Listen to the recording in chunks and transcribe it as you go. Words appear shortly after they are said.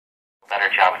better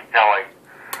job selling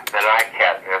than I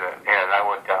can, and I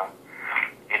would,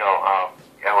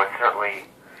 I would certainly,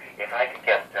 if I could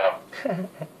get $500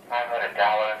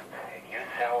 and you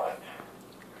sell it,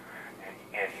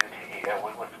 and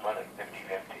we would split it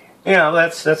 50-50. Yeah,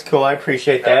 that's cool. I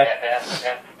appreciate that. That's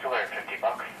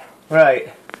 $250. Right.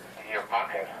 In your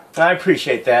pocket. I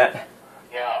appreciate that.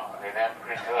 Yeah, I mean, that's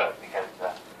pretty good because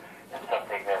it's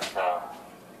something that's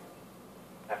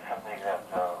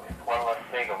it's one less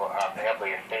thing of our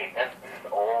family estate. That's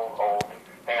this old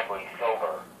family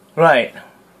silver. Right.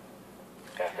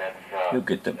 That's, Look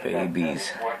at the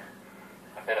babies.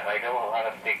 I know a lot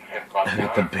of things have gone down.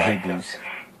 Look at the babies.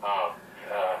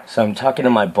 So I'm talking to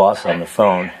my boss on the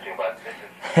phone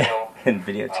and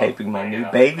videotaping my new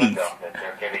babies.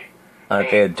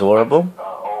 Aren't they adorable?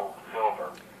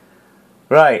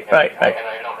 Right. And I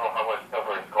don't know how much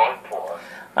silver is going for.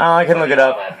 Oh, I can look it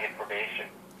up.